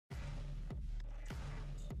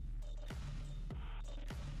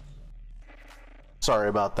Sorry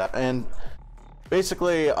about that. And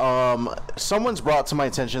basically, someone's brought to my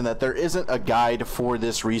attention that there isn't a guide for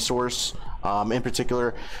this resource. In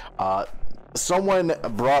particular, someone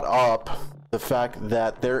brought up the fact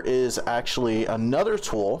that there is actually another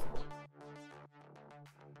tool.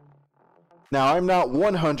 Now, I'm not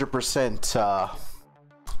 100%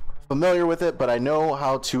 familiar with it, but I know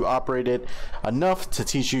how to operate it enough to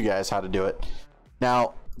teach you guys how to do it.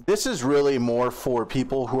 Now, this is really more for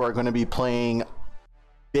people who are going to be playing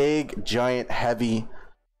big, giant, heavy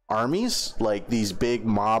armies, like these big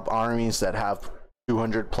mob armies that have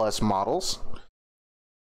 200 plus models.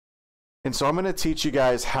 And so I'm going to teach you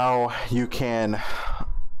guys how you can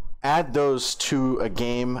add those to a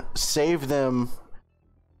game, save them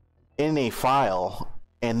in a file,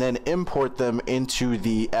 and then import them into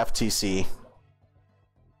the FTC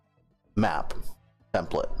map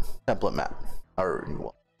template map.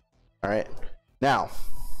 All right, now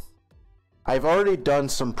I've already done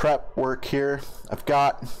some prep work here. I've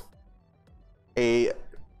got a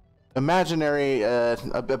imaginary a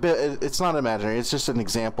bit, it's not imaginary, it's just an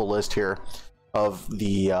example list here of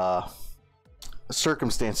the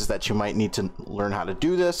circumstances that you might need to learn how to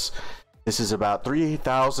do this. This is about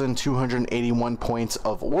 3,281 points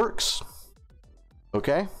of orcs.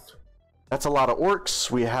 Okay, that's a lot of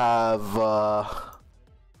orcs. We have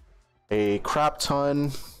a crap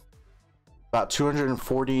ton, about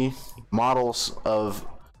 240 models of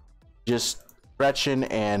just Gretchen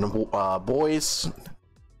and boys.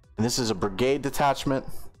 And this is a brigade detachment.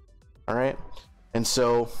 All right, and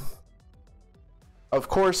so of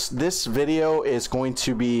course this video is going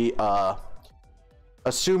to be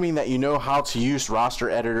assuming that you know how to use roster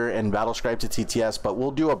editor and battlescribe to TTS, but we'll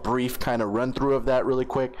do a brief kind of run through of that really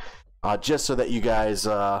quick, just so that you guys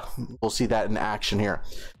will see that in action here.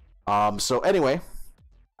 So anyway,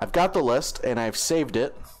 I've got the list and I've saved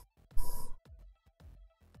it,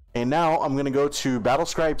 and now I'm going to go to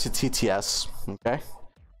battlescribe to TTS. Okay,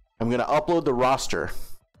 I'm going to upload the roster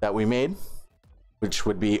that we made, which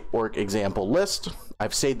would be orc example list.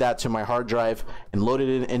 I've saved that to my hard drive and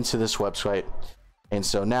loaded it into this website. And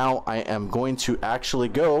so now I am going to actually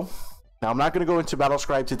go. Now I'm not going to go into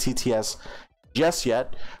battlescribe to TTS just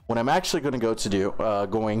yet. What I'm actually going to go to do,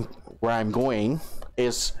 where I'm going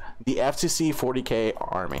is the FTC 40K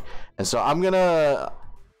Army. And so I'm going to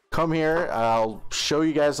come here. I'll show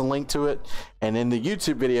you guys a link to it. And in the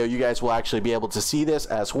YouTube video, you guys will actually be able to see this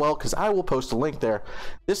as well, because I will post a link there.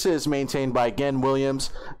 This is maintained by Genwilhem,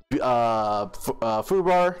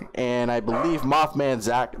 Phubar, and I believe Mothman,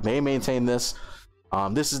 Zack. They maintain this.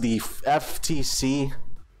 This is the FTC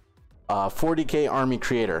 40K Army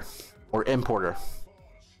Creator or Importer.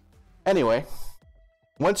 Anyway,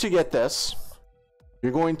 once you get this,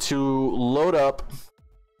 you're going to load up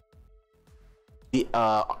the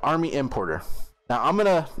Army Importer. Now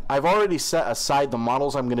I've already set aside the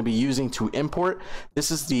models I'm going to be using to import. This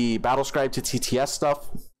is the battlescribe to TTS stuff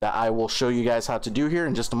that I will show you guys how to do here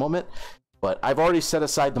in just a moment. But I've already set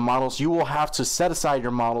aside the models. You will have to set aside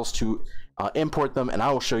your models to import them, and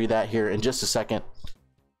I will show you that here in just a second.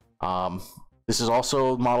 This is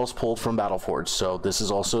also models pulled from Battleforge, so this is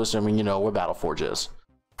also assuming you know where Battleforge is.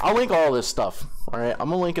 I'll link all this stuff. All right, I'm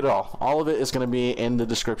gonna link it all of it is going to be in the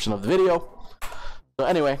description of the video. So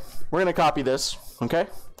anyway, we're going to copy this, okay,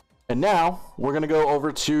 and now we're going to go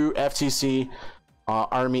over to FTC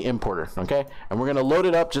Army Importer, okay, and we're going to load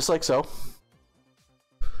it up just like so.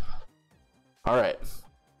 All right,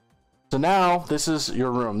 so now this is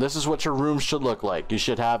your room. This is what your room should look like. You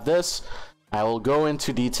should have this. I will go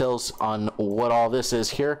into details on what all this is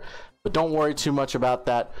here, but don't worry too much about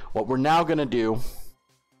that. What we're now going to do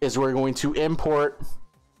is we're going to import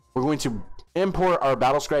our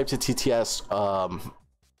battlescribe to TTS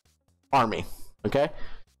army. Okay,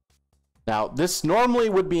 now this normally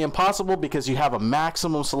would be impossible because you have a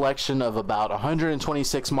maximum selection of about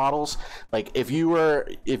 126 models. Like if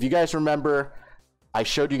you guys remember, I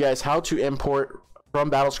showed you guys how to import from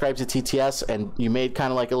battlescribe to TTS, and you made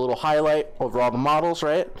kind of like a little highlight over all the models,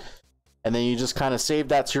 right? And then you just kind of save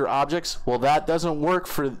that to your objects. Well, that doesn't work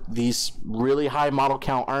for these really high model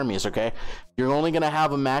count armies, okay? You're only going to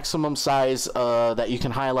have a maximum size that you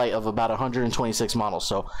can highlight of about 126 models.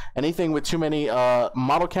 So anything with too many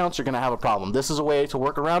model counts, you're going to have a problem. This is a way to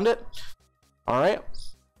work around it. All right.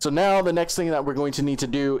 So now the next thing that we're going to need to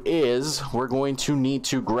do is we're going to need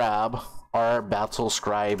to grab our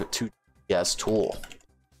battlescribe to TTS tool.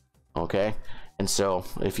 Okay. And so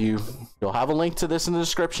if you'll have a link to this in the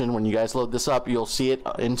description. When you guys load this up, you'll see it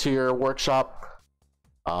into your workshop,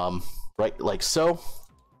 right like so.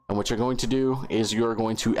 And what you're going to do is you're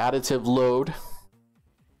going to additive load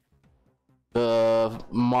the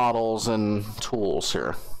models and tools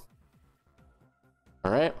here.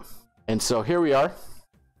 All right, and so here we are.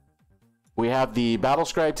 We have the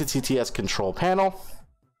Battlescribe to TTS control panel.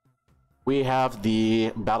 We have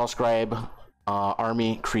the Battlescribe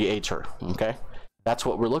Army Creator. Okay, that's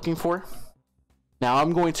what we're looking for. Now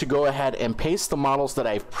I'm going to go ahead and paste the models that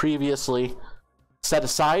I've previously set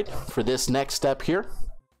aside for this next step here.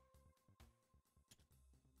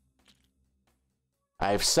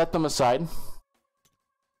 I've set them aside.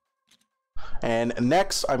 And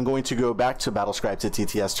next, I'm going to go back to Battlescribe to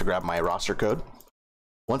TTS to grab my roster code.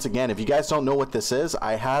 Once again, if you guys don't know what this is,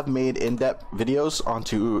 I have made in-depth videos on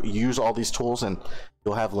to use all these tools, and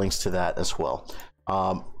you'll have links to that as well.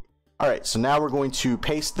 All right, so now we're going to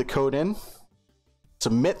paste the code in,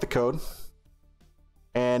 submit the code,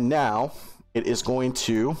 and now it is going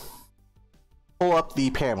to pull up the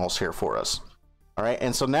panels here for us. All right,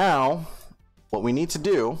 and so now what we need to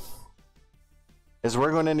do is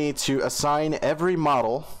we're going to need to assign every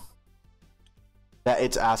model that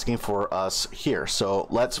it's asking for us here. So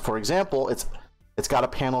let's, for example, it's got a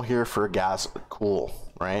panel here for gas cool,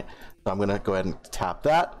 right? So I'm going to go ahead and tap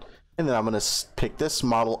that, and then I'm going to pick this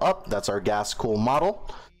model up. That's our gas cool model,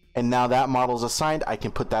 and now that model is assigned. I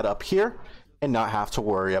can put that up here and not have to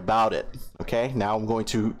worry about it. Okay, now I'm going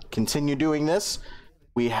to continue doing this.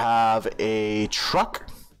 We have a truck.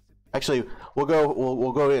 Actually, we'll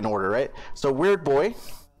go in order, right? So Weird Boy.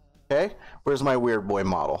 Okay, where's my Weird Boy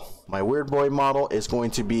model? My Weird Boy model is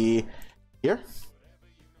going to be here.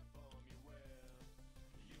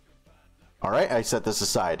 All right, I set this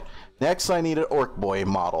aside. Next, I need an Orc Boy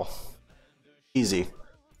model. Easy.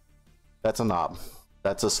 That's a knob.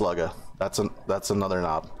 That's a slugga. That's another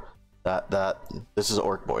knob. This is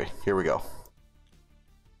Orc Boy. Here we go.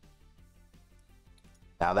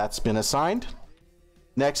 Now that's been assigned.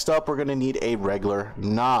 Next up, we're going to need a regular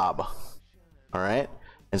knob. All right,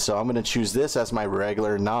 and so I'm going to choose this as my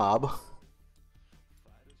regular knob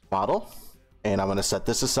model, and I'm going to set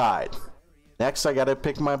this aside. Next, I got to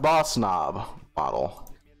pick my boss knob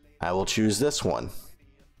model. I will choose this one.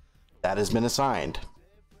 That has been assigned.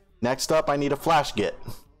 Next up, I need a flash git.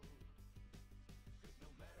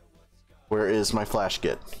 Where is my flash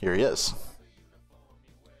git? Here he is.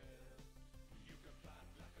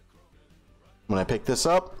 When I pick this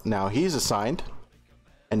up, now he's assigned,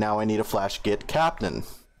 and now I need a flash git captain.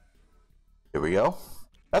 Here we go.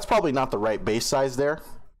 That's probably not the right base size there,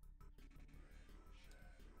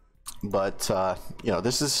 but you know,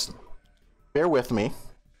 this is, bear with me.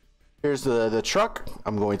 Here's the truck.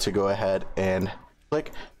 I'm going to go ahead and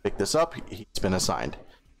click, pick this up. He's been assigned.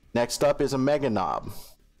 Next up is a mega knob.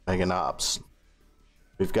 Mega knobs.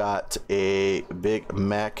 We've got a big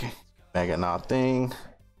mech mega knob thing.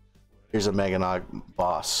 Here's a mega knob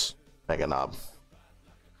boss mega knob.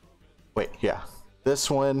 Wait, yeah,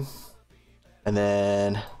 this one, and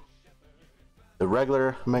then the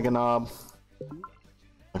regular mega knob.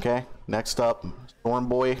 Okay, next up, Storm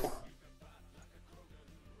Boy.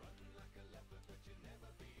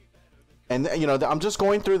 And you know, I'm just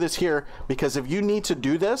going through this here because if you need to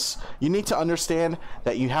do this, you need to understand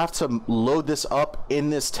that you have to load this up in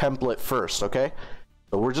this template first. Okay,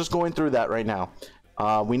 so we're just going through that right now.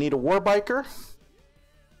 We need a war biker.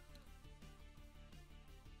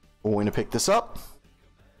 We're going to pick this up.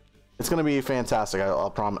 It's going to be fantastic.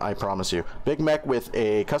 I promise you. Big mech with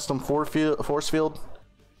a custom force field.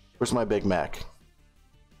 Where's my big mech?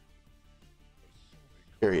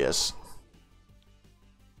 Here he is.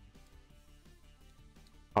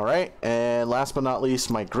 All right, and last but not least,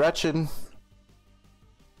 my Gretchen.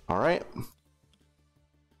 All right.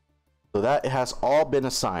 So that has all been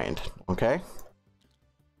assigned. Okay.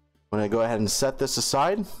 I'm going to go ahead and set this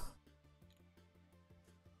aside.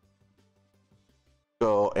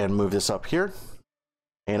 Go and move this up here.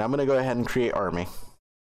 And I'm going to go ahead and create army.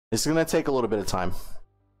 This is going to take a little bit of time.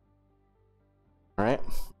 All right.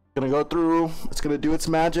 Going to go through. It's going to do its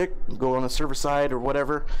magic. Go on the server side or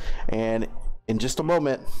whatever. And in just a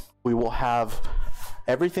moment, we will have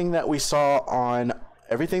everything that we saw on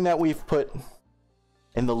everything that we've put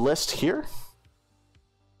in the list here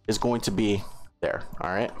is going to be there. All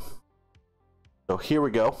right. So here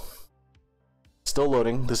we go. Still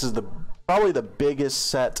loading. This is probably the biggest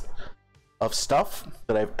set of stuff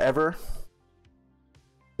that I've ever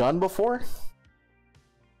done before.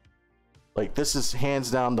 Like, this is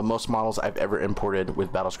hands down the most models I've ever imported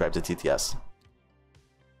with Battlescribe to TTS.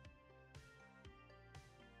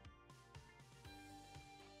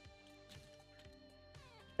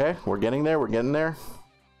 Okay, we're getting there. We're getting there.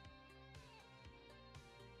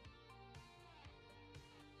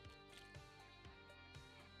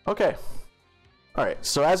 Okay, All right,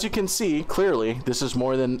 so as you can see clearly, this is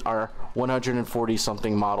more than our 140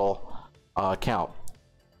 something model count.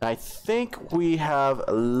 I think we have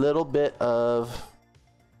a little bit of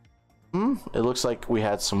it looks like we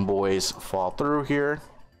had some boys fall through here.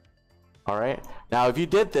 All right, now if you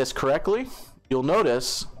did this correctly, you'll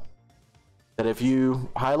notice that if you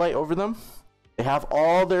highlight over them, they have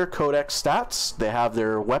all their codex stats, they have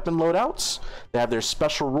their weapon loadouts, they have their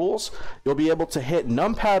special rules. You'll be able to hit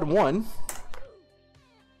numpad 1,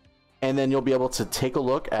 and then you'll be able to take a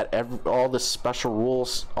look at all the special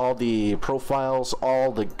rules, all the profiles,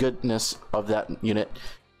 all the goodness of that unit,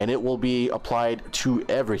 and it will be applied to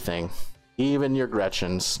everything, even your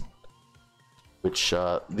Gretchens, which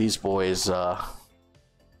these boys have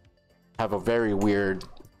a very weird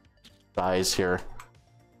size here.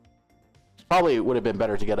 Probably would have been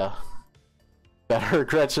better to get a better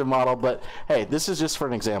Gretchen model, but hey, this is just for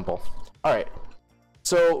an example. All right,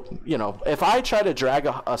 so you know, if I try to drag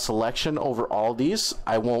a selection over all these,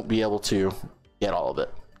 I won't be able to get all of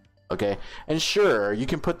it. Okay, and sure, you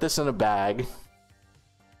can put this in a bag.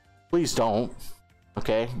 Please don't.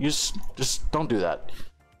 Okay, you just don't do that.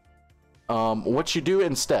 What you do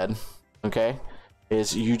instead, okay,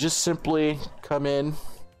 is you just simply come in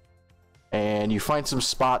and you find some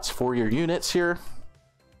spots for your units here.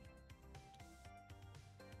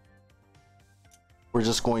 We're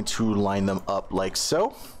just going to line them up like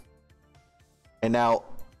so. And now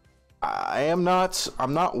I'm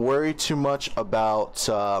not worried too much about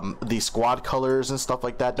the squad colors and stuff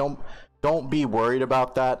like that. Don't be worried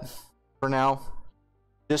about that for now.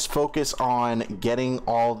 Just focus on getting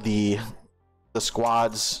all the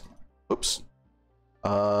squads. Oops.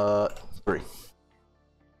 Three.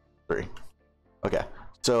 Okay,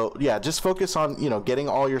 so yeah, just focus on, you know, getting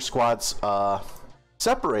all your squads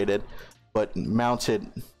separated but mounted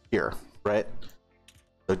here, right?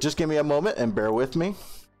 So just give me a moment and bear with me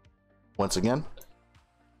once again.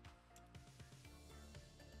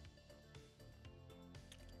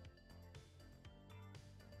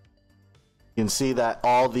 You can see that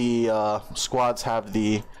all the squads have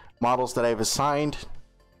the models that I've assigned.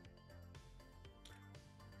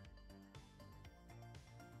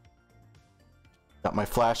 Got my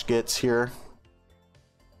flash gets here.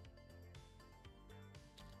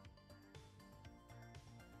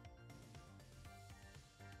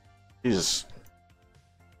 Jesus.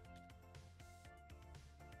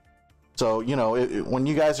 So, you know, when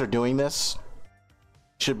you guys are doing this,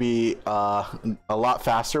 should be a lot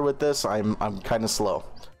faster with this. I'm kind of slow.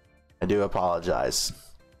 I do apologize.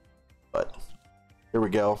 But here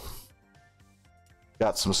we go.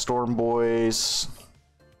 Got some storm boys.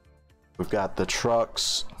 We've got the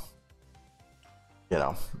trucks. You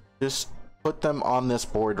know, just put them on this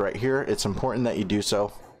board right here. It's important that you do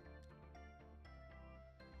so.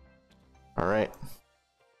 All right.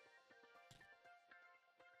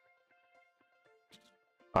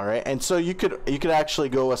 All right, and so you could actually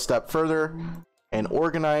go a step further and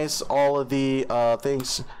organize all of the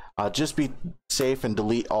things. Just be safe and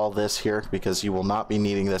delete all this here because you will not be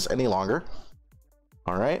needing this any longer.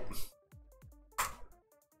 All right.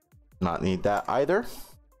 Not need that either.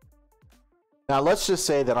 Now let's just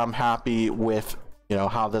say that I'm happy with, you know,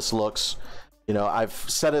 how this looks. You know, I've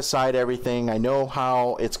set aside everything. I know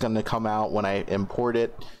how it's going to come out when I import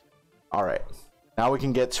it. All right, now we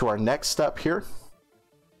can get to our next step here,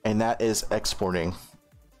 and that is exporting.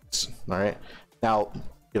 All right, now,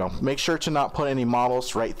 you know, make sure to not put any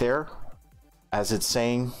models right there, as it's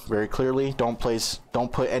saying very clearly. Don't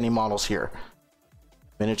put any models here.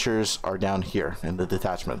 Miniatures are down here in the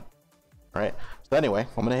detachment. All right, so anyway,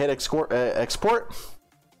 I'm gonna hit export.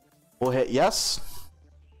 We'll hit yes,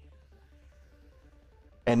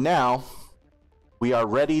 and now we are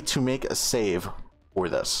ready to make a save for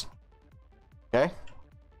this. Okay,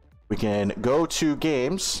 we can go to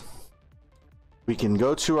games, we can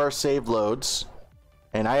go to our save loads,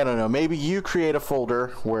 and I don't know, maybe you create a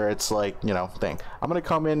folder where it's like, you know, thing. I'm gonna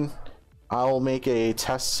come in, I'll make a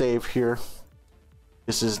test save here.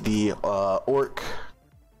 This is the orc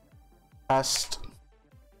test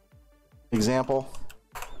example.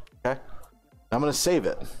 Okay, I'm gonna save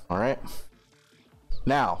it. All right,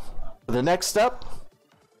 now for the next step,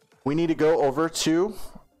 we need to go over to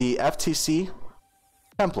the FTC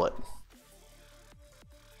template.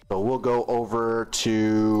 So we'll go over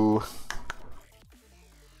to,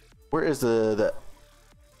 where is the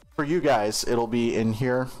for you guys, it'll be in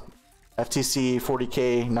here, FTC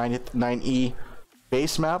 40K 9E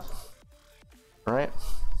base map. All right,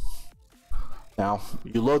 now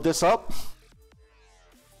you load this up,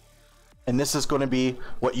 and this is going to be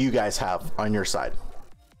what you guys have on your side.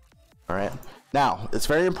 All right, Now, it's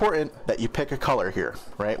very important that you pick a color here,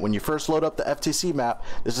 right? When you first load up the FTC map,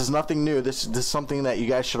 this is nothing new. This is something that you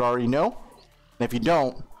guys should already know. And if you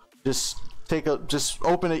don't, just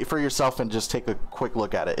open it for yourself and just take a quick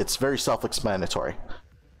look at it. It's very self-explanatory.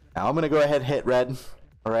 Now, I'm going to go ahead and hit red.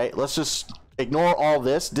 All right, let's just ignore all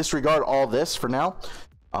this, disregard all this for now.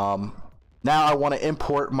 Now I want to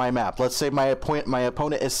import my map. Let's say my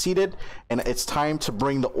opponent is seated and it's time to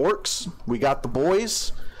bring the orcs. We got the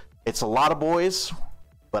boys. It's a lot of boys,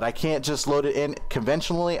 but I can't just load it in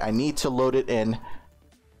conventionally. I need to load it in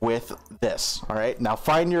with this. All right, now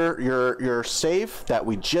find your save that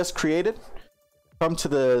we just created. Come to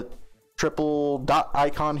the triple dot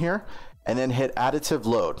icon here and then hit additive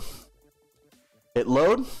load. Hit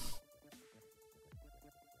load.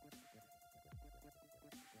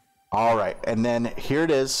 All right, and then here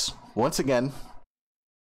it is once again,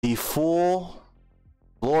 the full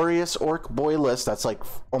glorious orc boy list. That's like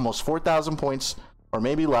almost 4,000 points, or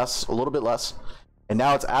maybe less, a little bit less. And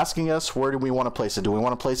now it's asking us, where do we want to place it? Do we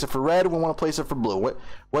want to place it for red? Or do we want to place it for blue?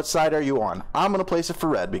 What side are you on? I'm gonna place it for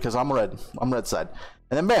red because I'm red side.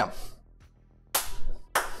 And then bam,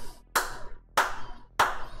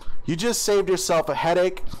 you just saved yourself a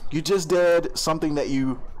headache. You just did something that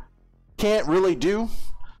you can't really do.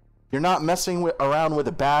 You're not messing around with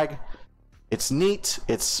a bag. It's neat.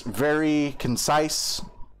 It's very concise.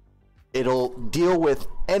 It'll deal with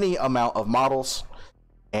any amount of models,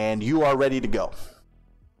 and you are ready to go.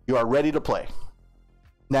 You are ready to play.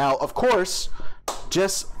 Now, of course,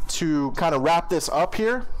 just to kind of wrap this up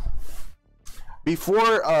here,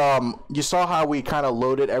 before you saw how we kind of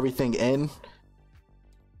loaded everything in.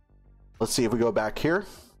 Let's see if we go back here.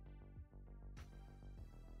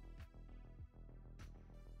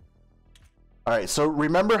 All right, so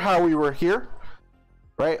remember how we were here,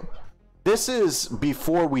 right? This is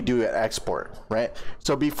before we do an export, right?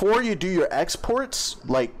 So before you do your exports,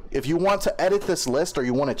 like if you want to edit this list or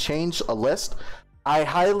you want to change a list, I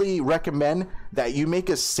highly recommend that you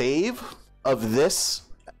make a save of this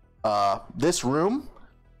this room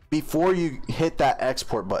before you hit that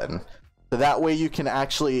export button. So that way you can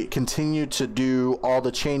actually continue to do all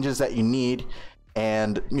the changes that you need.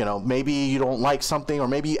 And you know, maybe you don't like something, or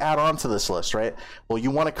maybe you add on to this list, right? Well,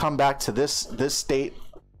 you want to come back to this state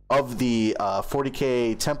of the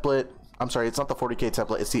 40K template. I'm sorry, it's not the 40K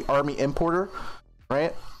template, it's the Army Importer,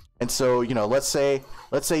 right? And so, you know, let's say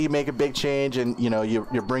you make a big change and you know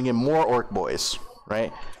you're bringing more orc boys,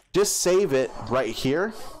 right? Just save it right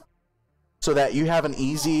here so that you have an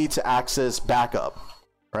easy to access backup,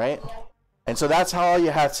 right? And so that's how all you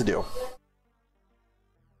have to do.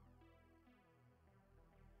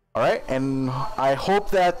 All right, and I hope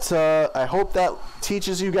that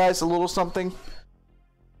teaches you guys a little something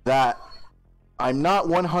that I'm not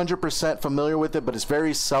 100% familiar with it, but it's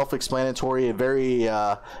very self-explanatory and very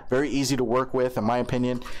easy to work with, in my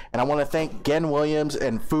opinion. And I want to thank Genwilhem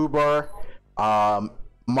and Phubar,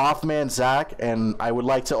 Mothman, Zack, and I would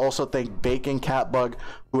like to also thank Bacon Catbug,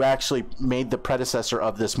 who actually made the predecessor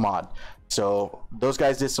of this mod. So those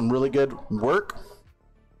guys did some really good work.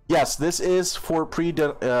 Yes, this is for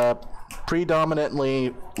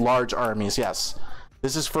predominantly large armies. Yes,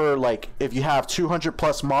 this is for like if you have 200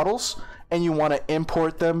 plus models and you want to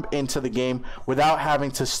import them into the game without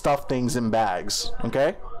having to stuff things in bags.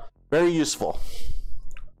 Okay, very useful.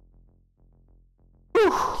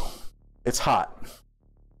 Whew. It's hot.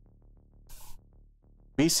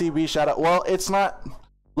 BCB shout out. Well, it's not.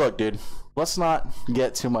 Look, dude. Let's not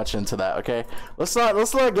get too much into that, okay? Let's not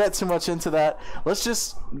get too much into that. Let's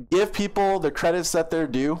just give people the credits that they're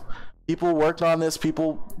due. People worked on this.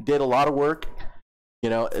 People did a lot of work, you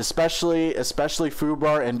know, especially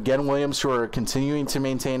Phubar and Genwilhem, who are continuing to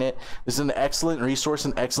maintain it. This is an excellent resource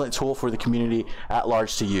and excellent tool for the community at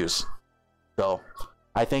large to use. So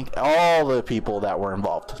I thank all the people that were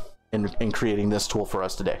involved in creating this tool for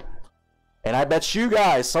us today. And I bet you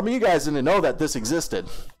guys, some of you guys didn't know that this existed.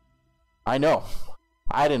 I know.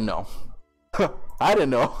 I didn't know. I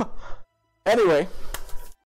didn't know. Anyway,